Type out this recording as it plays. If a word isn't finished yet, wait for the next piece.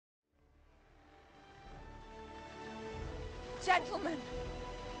Gentlemen.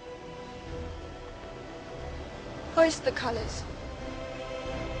 Hoist the colors.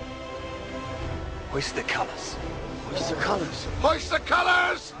 Hoist the colors. Hoist the colors. Hoist the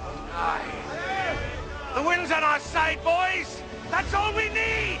colors! Aye. The wind's on our side, boys! That's all we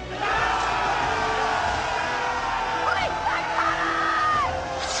need! Hoist the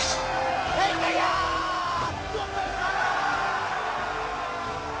colors! Take me out!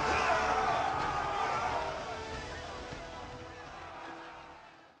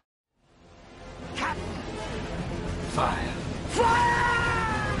 Fire.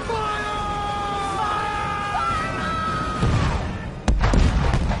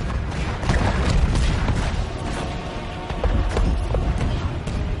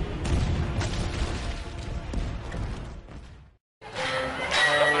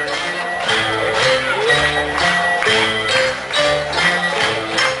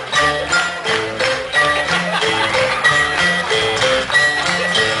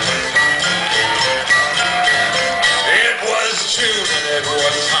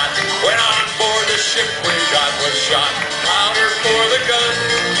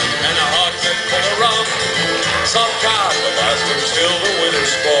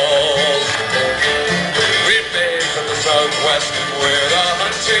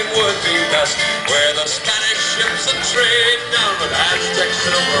 Where the Spanish ships and trade down with Aztec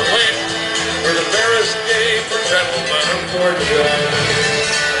silver lake, where the fairest game for gentlemen of fortune.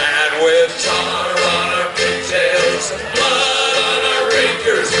 And with tar on our pigtails and blood on our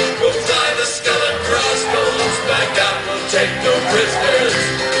rapiers, we'll tie the skull and crossbones back out, we'll take no prisoners.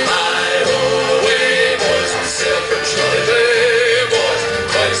 Hi-ho-way, boys, we'll sail for Troy Bay, boys,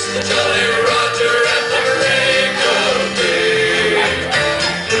 hoist the Jolly Roger at the break of day.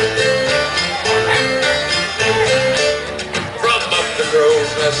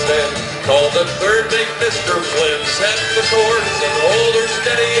 Called the third big Mr. Flynn, set the course and hold her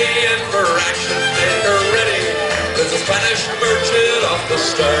steady, and for action make her ready. There's a Spanish merchant off the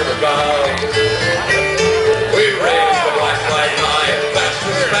starboard bow. We raised the black flag high, and fast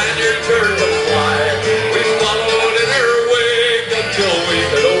the Spaniard turned to fly. We followed in her wake until we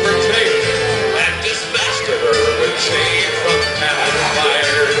could overtake, and dispatched her with chain from cannon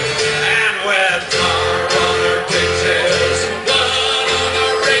fired. And with tar on her pigtails,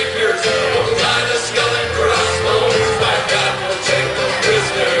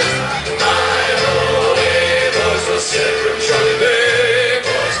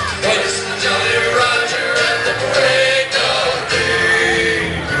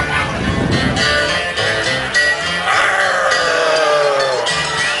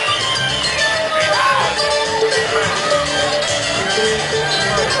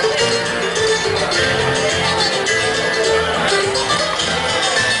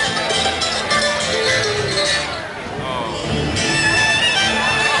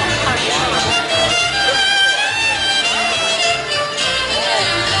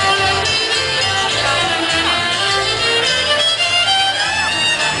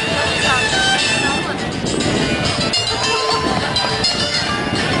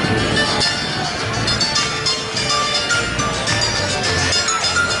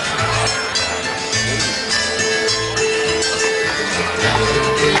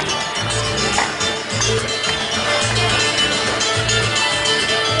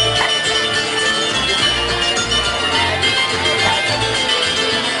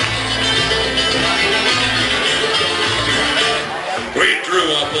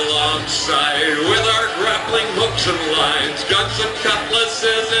 with our grappling hooks and lines, guns and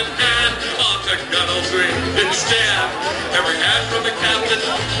cutlasses in hand, on to gunnels we did stand. Every hand from the captain,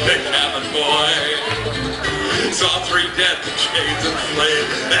 the cabin boy. Saw 3 dead, the chains and flayed,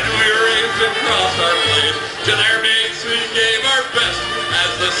 then we raised and crossed our blade. To their mates we gave our best,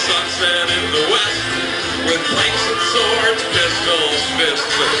 as the sun set in the west. With pikes and swords, pistols,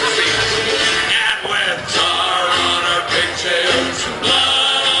 fists and feet, and with tar on our pigtails,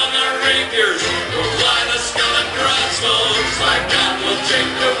 blood on our rapiers, we'll fly the skull and crossbones, like God will take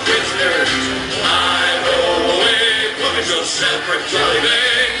no prisoners. Hi-ho-way, boys, you'll set for Jolly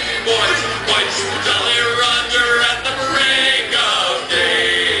Bay, boys, hoist the Jolly Roger at the break of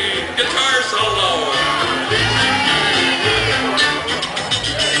day. Guitar solo.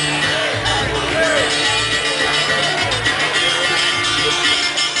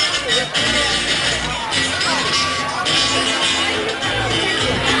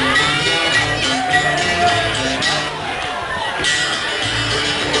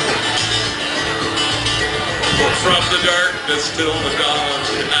 From the darkness till the dawn,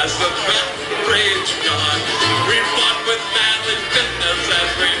 as the battle raged on, we fought with manly fitness as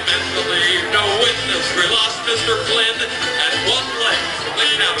we meant to leave no witness. We lost Mr. Flynn and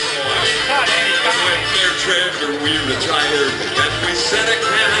set a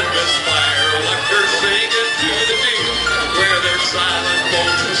canvas fire, look her singing to the deep, where their silent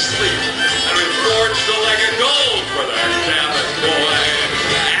bones asleep, and we forged a leg of gold for that cabin boy.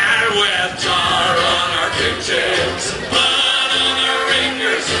 And with tar on our pigtails, blood on our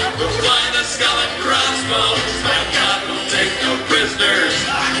fingers, we'll fly the skull and crossbones, my God, we'll take no prisoners.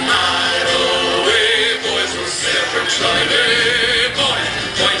 Hideaway boys will sail from Charlie boys,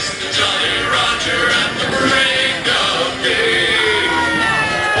 hoist the Jolly Roger at the break of day.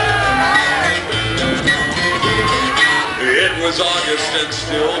 It was August and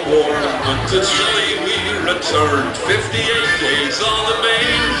still warm, but to Chile we returned. 58 days on the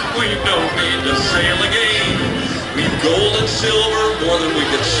main, we've no need to sail again. We've gold and silver, more than we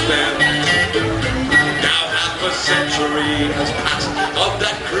could spend. Now half a century has passed, of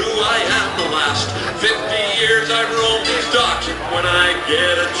that crew I am the last. 50 years I've roamed these docks, and when I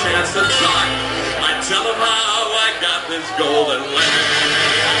get a chance to talk, I tell them how I got this golden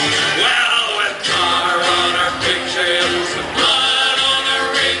land.